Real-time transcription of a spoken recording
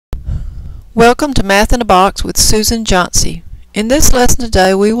Welcome to Math in a Box with Susan Johnsey. In this lesson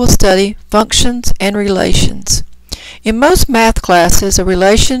today we will study functions and relations. In most math classes, a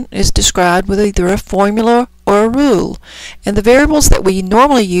relation is described with either a formula or a rule, and the variables that we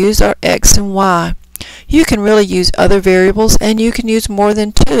normally use are x and y. You can really use other variables, and you can use more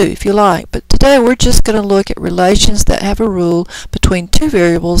than two if you like, but today we're just going to look at relations that have a rule between two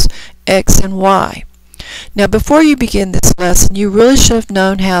variables, x and y. Now, before you begin this lesson, you really should have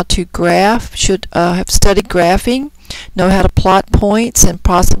known how to graph, should have studied graphing, know how to plot points, and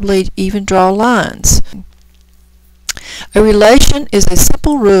possibly even draw lines. A relation is a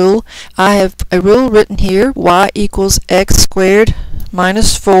simple rule. I have a rule written here, y equals x squared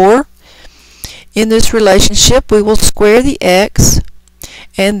minus 4. In this relationship, we will square the x,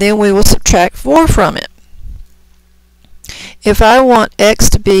 and then we will subtract 4 from it. If I want x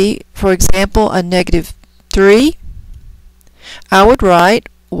to be, for example, a negative 3, I would write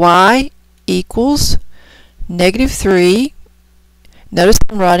y equals negative 3. Notice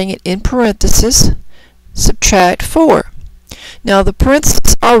I'm writing it in parentheses, subtract 4. Now the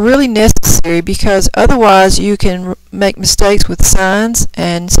parentheses are really necessary because otherwise you can make mistakes with signs,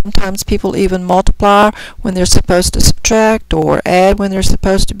 and sometimes people even multiply when they're supposed to subtract or add when they're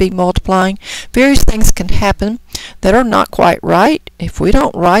supposed to be multiplying. Various things can happen that are not quite right if we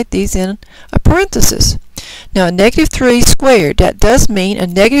don't write these in a parenthesis. Now a negative 3 squared, that does mean a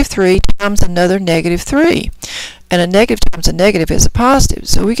negative 3 times another negative 3. And a negative times a negative is a positive.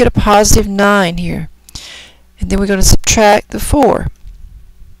 So we get a positive 9 here. And then we're going to subtract the 4.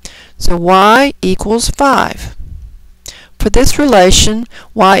 So y equals 5. For this relation,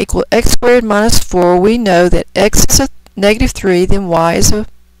 y equals x squared minus 4, we know that x is a negative 3, then y is a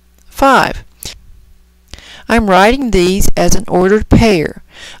 5. I'm writing these as an ordered pair.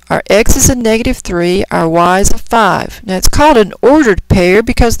 Our x is a negative 3, our y is a 5. Now it's called an ordered pair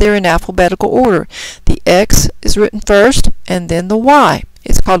because they're in alphabetical order. The x is written first and then the y.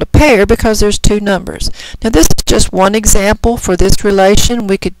 It's called a pair because there's two numbers. Now this is just one example for this relation.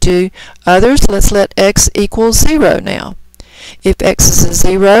 We could do others. Let's let x equal 0 now. If x is a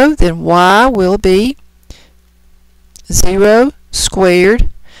 0, then y will be 0 squared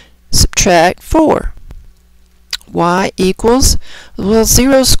subtract 4. Y equals, well,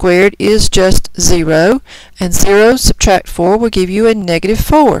 0 squared is just 0, and 0 subtract 4 will give you a negative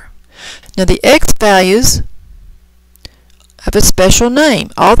 4. Now the x values have a special name.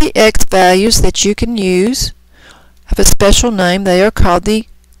 All the x values that you can use have a special name. They are called the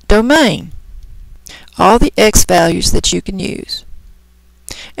domain. All the x values that you can use.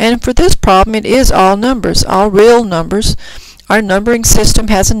 And for this problem, it is all numbers, all real numbers. Our numbering system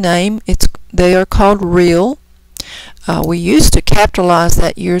has a name. They are called real. We used to capitalize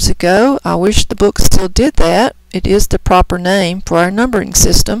that years ago. I wish the book still did that. It is the proper name for our numbering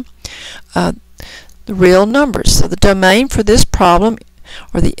system. The real numbers. So the domain for this problem,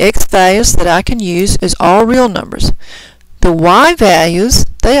 or the x values that I can use, is all real numbers. The y values,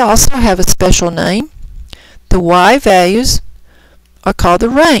 they also have a special name. The y values are called the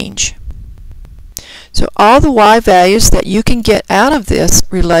range. So all the y values that you can get out of this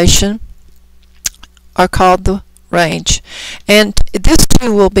relation are called the range. And this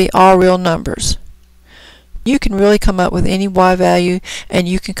too will be all real numbers. You can really come up with any y value, and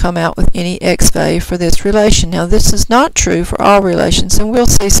you can come out with any x value for this relation. Now this is not true for all relations, and we'll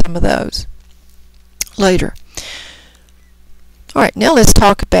see some of those later. Alright, now let's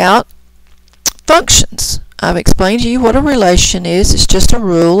talk about functions. I've explained to you what a relation is. It's just a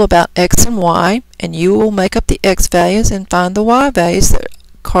rule about x and y, and you will make up the x values and find the y values that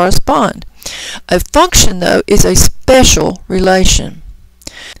correspond. A function, though, is a special relation.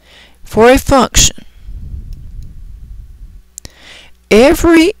 For a function,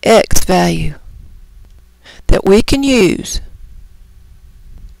 every x value that we can use,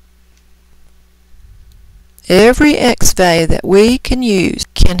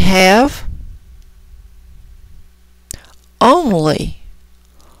 can have only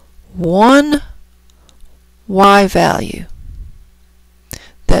one y value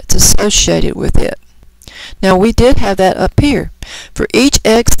that's associated with it. Now we did have that up here. For each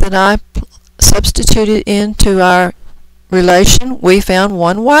x that I substituted into our relation, we found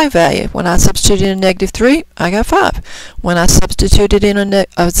one y value. When I substituted in a negative 3, I got 5. When I substituted in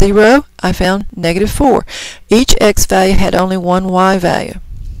a 0, I found negative 4. Each x value had only one y value.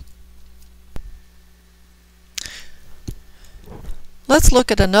 Let's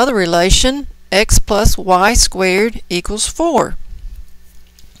look at another relation, x plus y squared equals 4.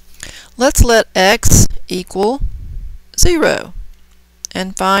 Let's let x equal 0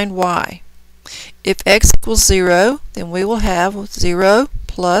 and find y. If x equals 0, then we will have 0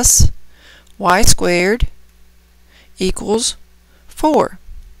 plus y squared equals 4.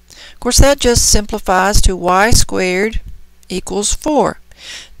 Of course, that just simplifies to y squared equals 4.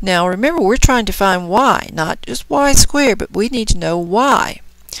 Now remember, we're trying to find y, not just y squared, but we need to know y.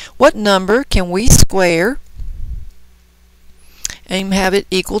 What number can we square and have it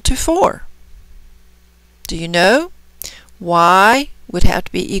equal to 4? Do you know? Y would have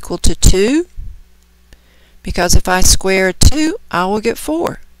to be equal to 2, because if I square 2, I will get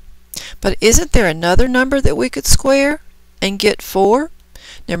 4. But isn't there another number that we could square and get 4?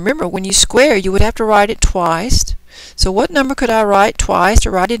 Now remember, when you square, you would have to write it twice. So what number could I write twice,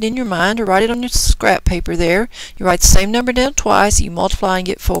 or write it in your mind, or write it on your scrap paper there? You write the same number down twice, you multiply and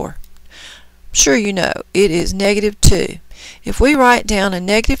get 4. I'm sure you know, it is negative 2. If we write down a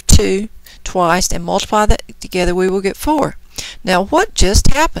negative 2 twice and multiply that together, we will get 4. Now what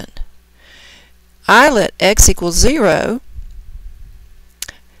just happened? I let x equal 0,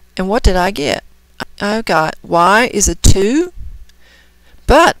 and what did I get? I got y is a 2,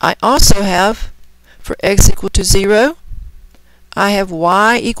 but I also have, for x equal to 0, I have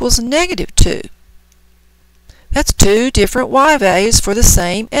y equals negative 2. That's two different y values for the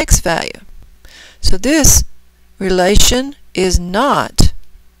same x value. So this relation is not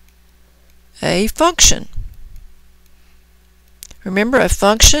a function. Remember, a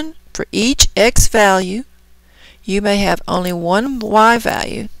function, for each x value, you may have only one y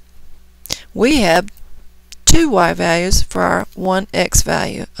value. We have two y values for our one x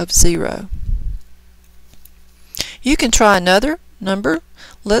value of 0. You can try another number.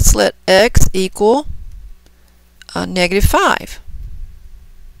 Let's let x equal negative 5.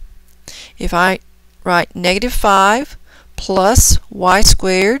 If I write negative 5 plus y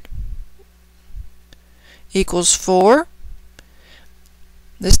squared equals 4,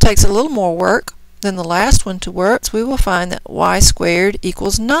 this takes a little more work than the last one to work, so we will find that y squared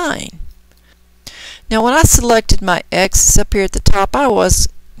equals 9. Now when I selected my x's up here at the top, I was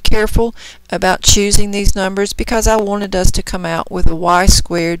careful about choosing these numbers because I wanted us to come out with a y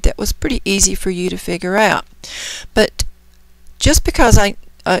squared that was pretty easy for you to figure out. But just because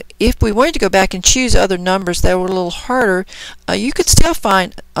if we wanted to go back and choose other numbers that were a little harder, you could still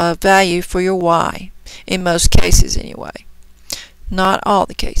find a value for your y, in most cases anyway. Not all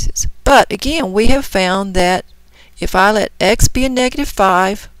the cases. But again, we have found that if I let x be a negative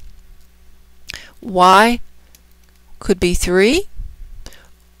 5, y could be 3,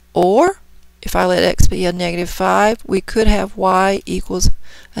 or if I let x be a negative 5, we could have y equals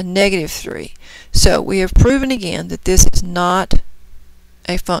a negative 3. So we have proven again that this is not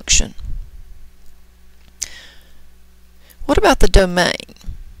a function. What about the domain?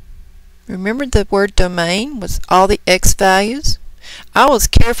 Remember, the word domain was all the x values? I was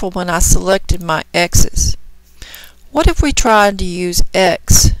careful when I selected my x's. What if we tried to use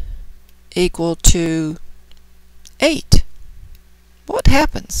x equal to 8? What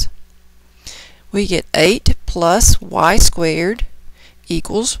happens? We get 8 plus y squared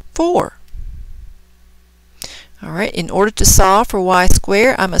equals 4. Alright, in order to solve for y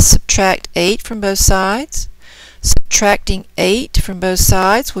squared, I must subtract 8 from both sides. Subtracting 8 from both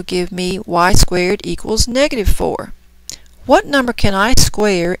sides will give me y squared equals negative 4. What number can I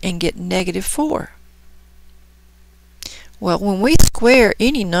square and get negative 4? Well, when we square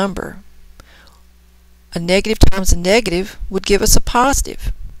any number, a negative times a negative would give us a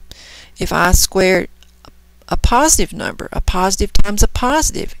positive. If I squared a positive number, a positive times a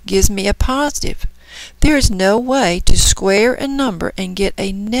positive gives me a positive. There is no way to square a number and get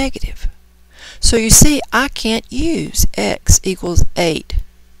a negative. So you see, I can't use x equals 8.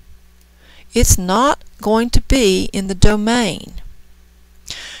 It's not going to be in the domain.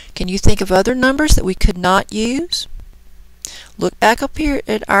 Can you think of other numbers that we could not use? Look back up here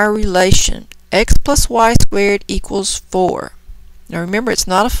at our relation. X plus y squared equals 4. Now remember, it's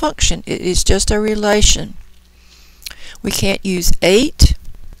not a function, it is just a relation. We can't use 8.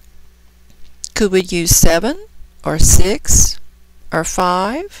 Could we use 7 or 6 or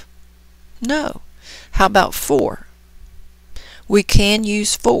 5? No. How about 4? We can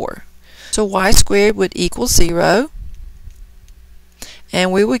use 4. So y squared would equal 0,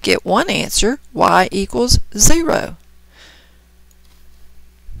 and we would get one answer, y equals 0.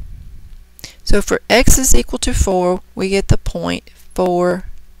 So for x is equal to 4, we get the point 4,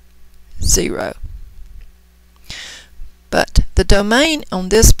 0. But the domain on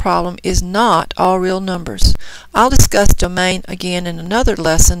this problem is not all real numbers. I'll discuss domain again in another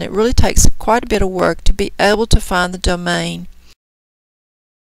lesson. It really takes quite a bit of work to be able to find the domain